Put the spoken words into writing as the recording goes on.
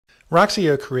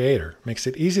Roxio Creator makes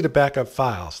it easy to back up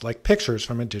files like pictures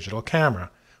from a digital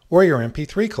camera or your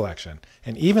MP3 collection,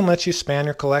 and even lets you span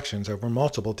your collections over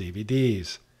multiple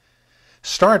DVDs.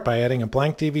 Start by adding a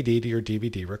blank DVD to your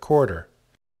DVD recorder.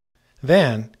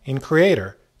 Then, in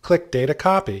Creator, click Data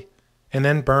Copy, and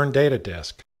then Burn Data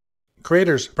Disk.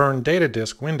 Creator's Burn Data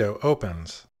Disk window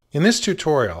opens. In this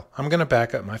tutorial, I'm going to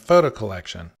back up my photo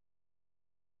collection.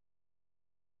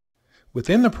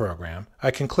 Within the program,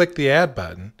 I can click the Add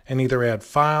button and either add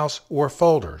files or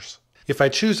folders. If I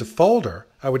choose a folder,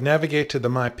 I would navigate to the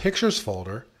My Pictures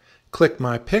folder, click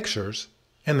My Pictures,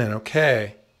 and then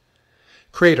OK.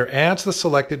 Creator adds the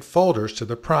selected folders to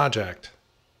the project.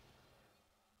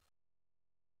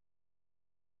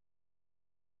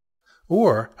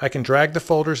 Or I can drag the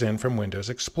folders in from Windows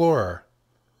Explorer.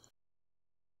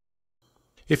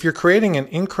 If you're creating an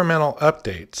incremental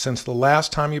update since the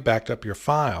last time you backed up your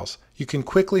files, you can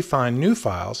quickly find new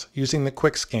files using the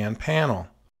Quick Scan panel.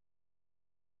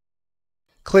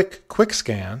 Click Quick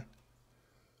Scan,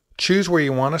 choose where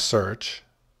you want to search,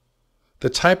 the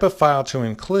type of file to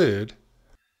include,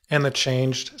 and the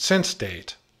changed since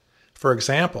date. For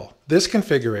example, this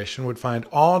configuration would find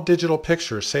all digital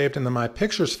pictures saved in the My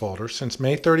Pictures folder since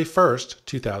May 31st,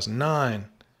 2009.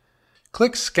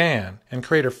 Click Scan, and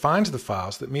Creator finds the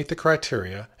files that meet the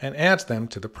criteria and adds them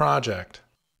to the project.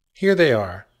 Here they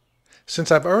are.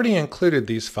 Since I've already included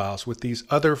these files with these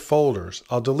other folders,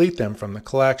 I'll delete them from the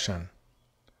collection.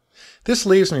 This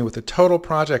leaves me with a total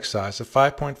project size of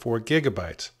 5.4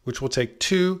 gigabytes, which will take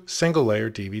 2 single-layer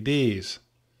DVDs.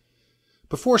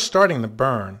 Before starting the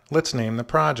burn, let's name the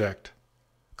project.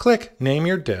 Click Name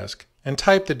Your Disk and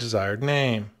type the desired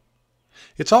name.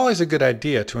 It's always a good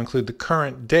idea to include the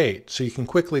current date so you can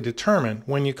quickly determine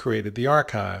when you created the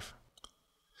archive.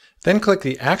 Then click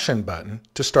the Action button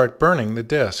to start burning the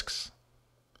disks.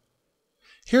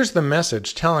 Here's the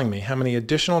message telling me how many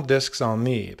additional disks I'll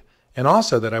need, and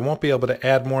also that I won't be able to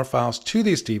add more files to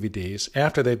these DVDs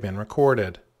after they've been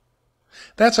recorded.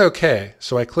 That's okay,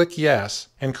 so I click Yes,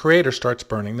 and Creator starts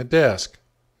burning the disk.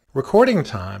 Recording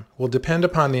time will depend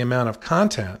upon the amount of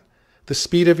content, the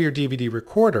speed of your DVD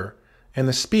recorder, and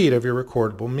the speed of your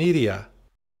recordable media.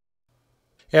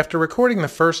 After recording the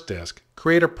first disk,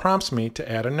 Creator prompts me to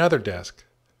add another disk.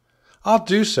 I'll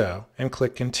do so and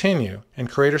click Continue, and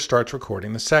Creator starts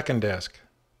recording the second disk.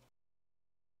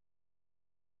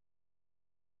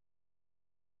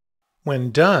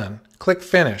 When done, click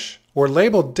Finish or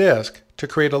Label Disk to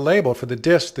create a label for the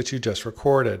disk that you just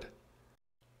recorded.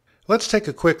 Let's take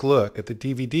a quick look at the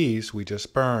DVDs we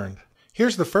just burned.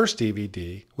 Here's the first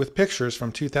DVD with pictures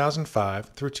from 2005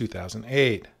 through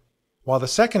 2008, while the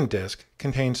second disc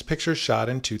contains pictures shot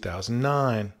in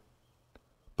 2009.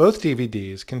 Both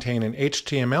DVDs contain an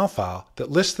HTML file that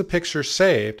lists the pictures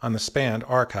saved on the spanned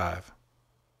archive.